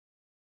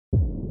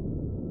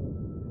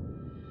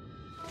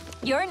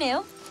You're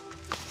new.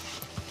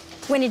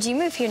 When did you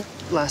move here?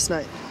 Last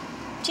night.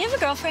 Do you have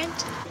a girlfriend?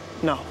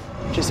 No,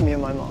 just me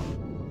and my mom.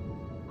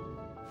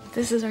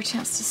 This is our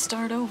chance to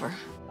start over.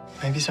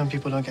 Maybe some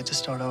people don't get to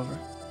start over.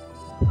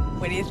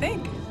 What do you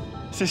think?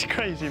 This is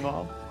crazy,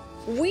 Mom.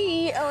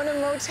 We own a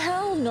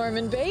motel,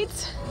 Norman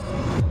Bates.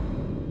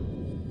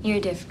 You're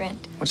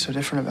different. What's so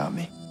different about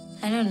me?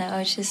 I don't know,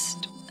 it's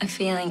just a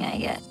feeling I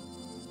get.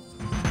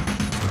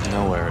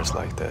 Nowhere is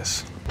like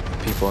this.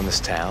 People in this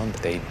town,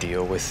 they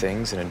deal with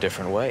things in a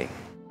different way.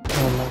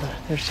 Oh, Mother,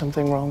 there's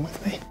something wrong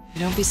with me.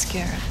 Don't be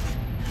scared.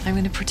 I'm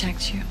going to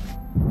protect you.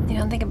 You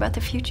don't think about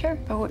the future,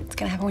 about what's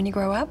gonna happen when you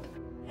grow up?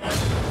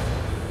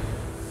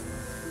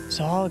 It's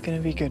all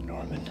gonna be good,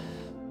 Norman.